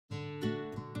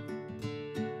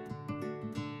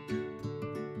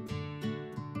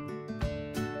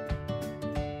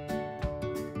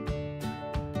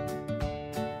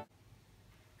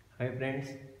Hi friends,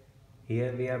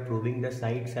 here we are proving the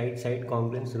side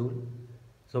congruence rule.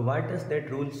 So what does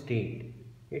that rule state?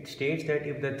 It states that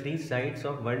if the three sides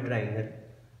of one triangle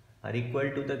are equal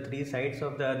to the three sides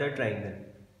of the other triangle,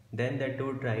 then the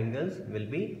two triangles will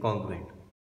be congruent.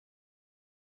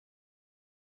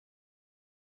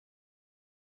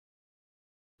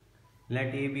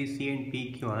 Let ABC and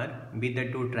PQR be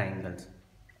the two triangles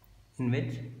in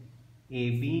which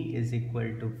AB is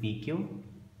equal to PQ,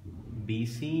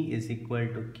 BC is equal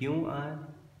to QR,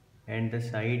 and the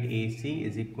side AC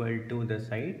is equal to the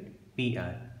side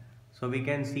PR. So we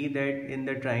can see that in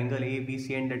the triangle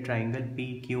ABC and the triangle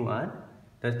PQR,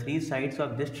 the three sides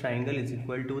of this triangle is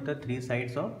equal to the three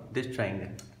sides of this triangle.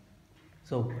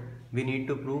 So we need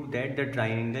to prove that the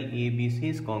triangle ABC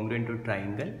is congruent to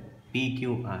triangle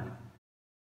PQR.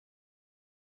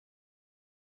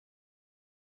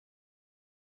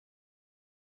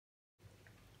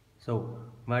 So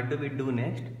what do we do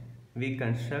next? We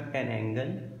construct an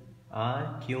angle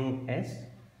RQS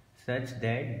such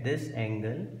that this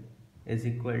angle is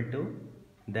equal to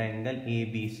the angle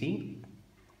ABC,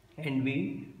 and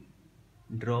we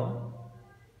draw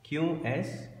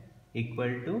QS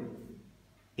equal to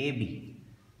AB.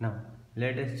 Now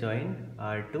let us join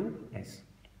R2S.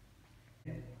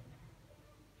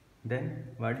 Then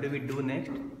what do we do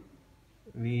next?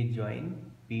 We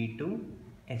join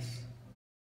P2S.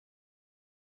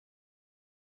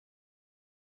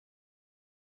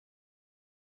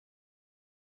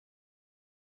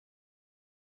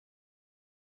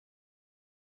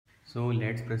 So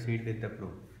let's proceed with the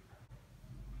proof.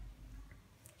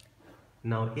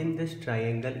 Now in this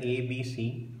triangle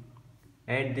ABC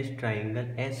and this triangle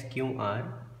SQR,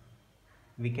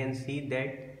 we can see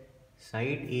that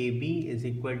side AB is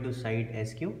equal to side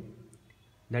SQ,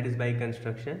 that is by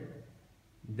construction.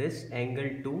 This angle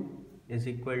 2 is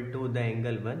equal to the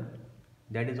angle 1,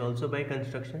 that is also by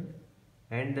construction,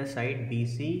 and the side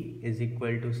BC is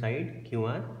equal to side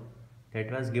QR, that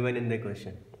was given in the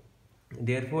question.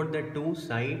 Therefore, the two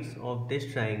sides of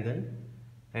this triangle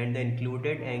and the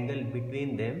included angle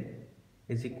between them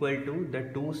is equal to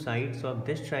the two sides of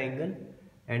this triangle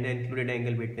and the included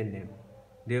angle between them.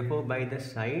 Therefore, by the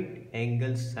side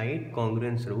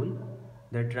congruence rule,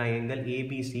 the triangle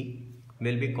ABC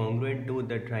will be congruent to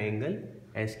the triangle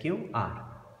SQR.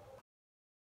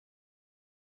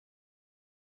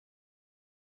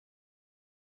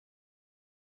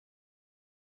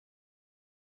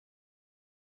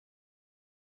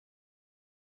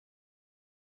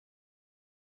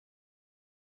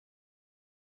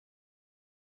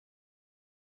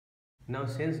 Now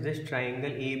since this triangle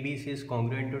ABC is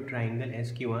congruent to triangle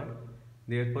SQR,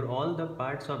 therefore all the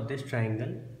parts of this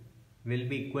triangle will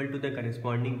be equal to the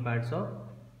corresponding parts of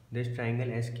this triangle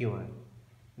SQR.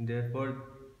 Therefore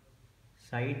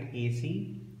side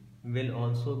AC will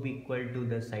also be equal to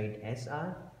the side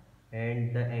SR,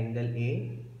 and the angle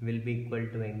A will be equal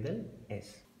to angle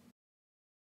S.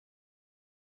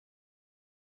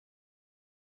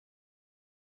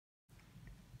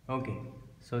 Okay,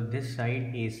 so this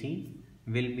side AC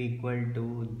will be equal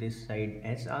to this side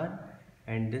SR,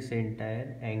 and this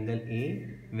entire angle A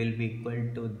will be equal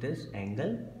to this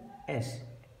angle S.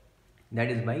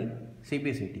 That is by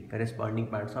CPCT, corresponding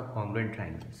parts of congruent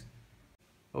triangles.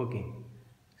 Okay,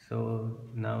 so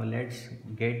now let's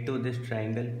get to this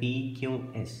triangle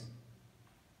PQS.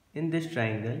 In this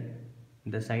triangle,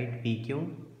 the side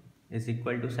PQ is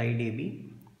equal to side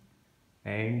AB,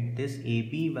 and this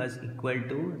AB was equal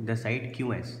to the side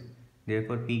QS.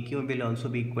 Therefore, PQ will also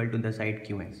be equal to the side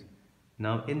QS.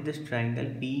 Now, in this triangle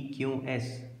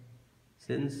PQS,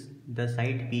 since the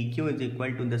side PQ is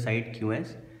equal to the side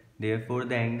QS, therefore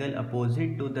the angle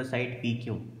opposite to the side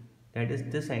PQ, that is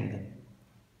this angle,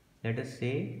 let us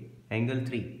say angle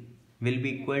 3, will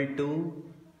be equal to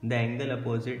the angle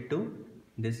opposite to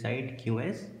this side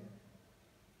QS,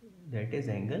 that is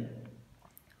angle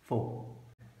 4.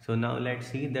 So now let's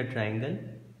see the triangle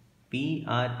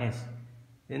PRS.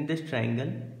 In this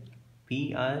triangle,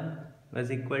 PR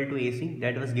was equal to AC,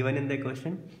 that was given in the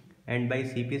question, and by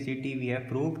CPCT we have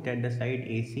proved that the side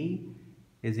AC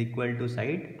is equal to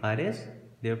side RS.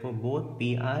 Therefore both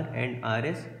PR and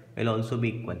RS will also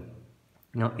be equal.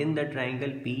 Now in the triangle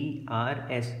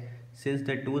PRS, since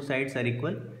the two sides are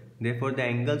equal, therefore the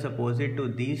angles opposite to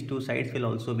these two sides will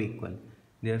also be equal.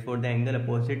 Therefore the angle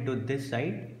opposite to this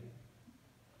side,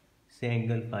 say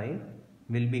angle 5,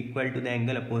 will be equal to the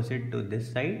angle opposite to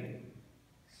this side,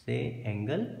 say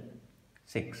angle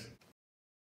 6.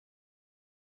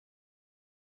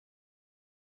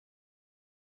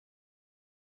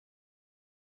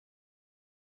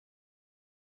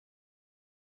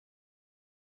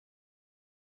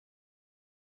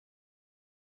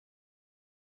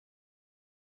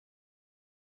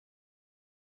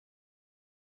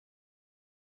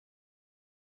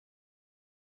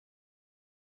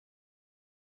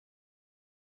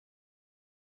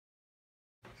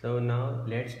 So now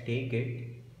let's take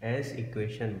it as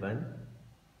equation 1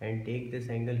 and take this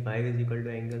angle 5 is equal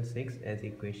to angle 6 as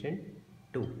equation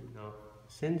 2. Now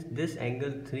since this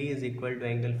angle 3 is equal to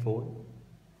angle 4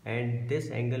 and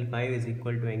this angle 5 is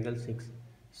equal to angle 6,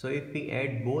 so if we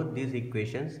add both these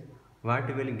equations, what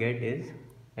we will get is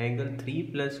angle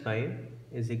 3 plus 5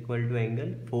 is equal to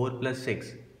angle 4 plus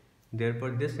 6.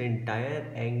 Therefore this entire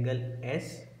angle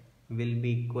S will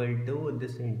be equal to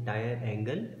this entire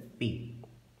angle P.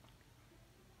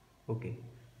 Okay,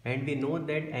 and we know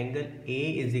that angle A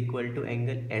is equal to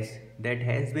angle S, that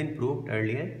has been proved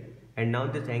earlier, and now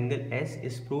this angle S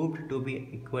is proved to be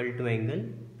equal to angle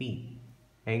P.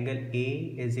 Angle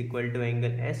A is equal to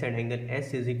angle S and angle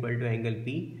S is equal to angle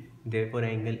P. Therefore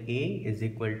angle A is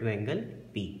equal to angle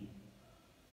P.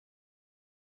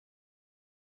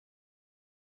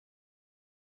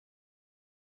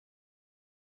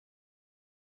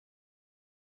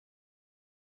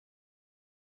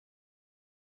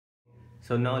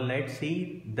 So now let's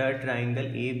see the triangle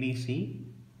ABC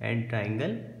and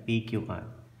triangle PQR.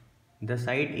 The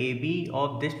side AB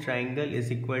of this triangle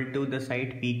is equal to the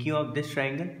side PQ of this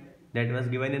triangle, that was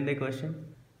given in the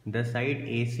question. The side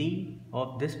AC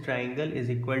of this triangle is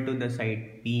equal to the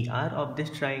side PR of this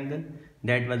triangle,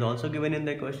 that was also given in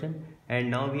the question.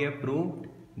 And now we have proved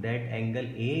that angle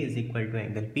A is equal to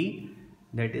angle P,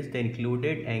 that is the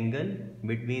included angle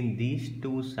between these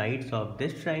two sides of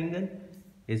this triangle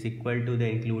is equal to the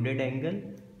included angle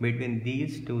between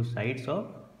these two sides of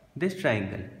this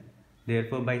triangle.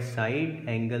 Therefore, by side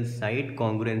angle side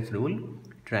congruence rule,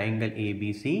 triangle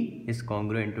ABC is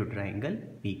congruent to triangle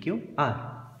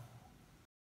PQR.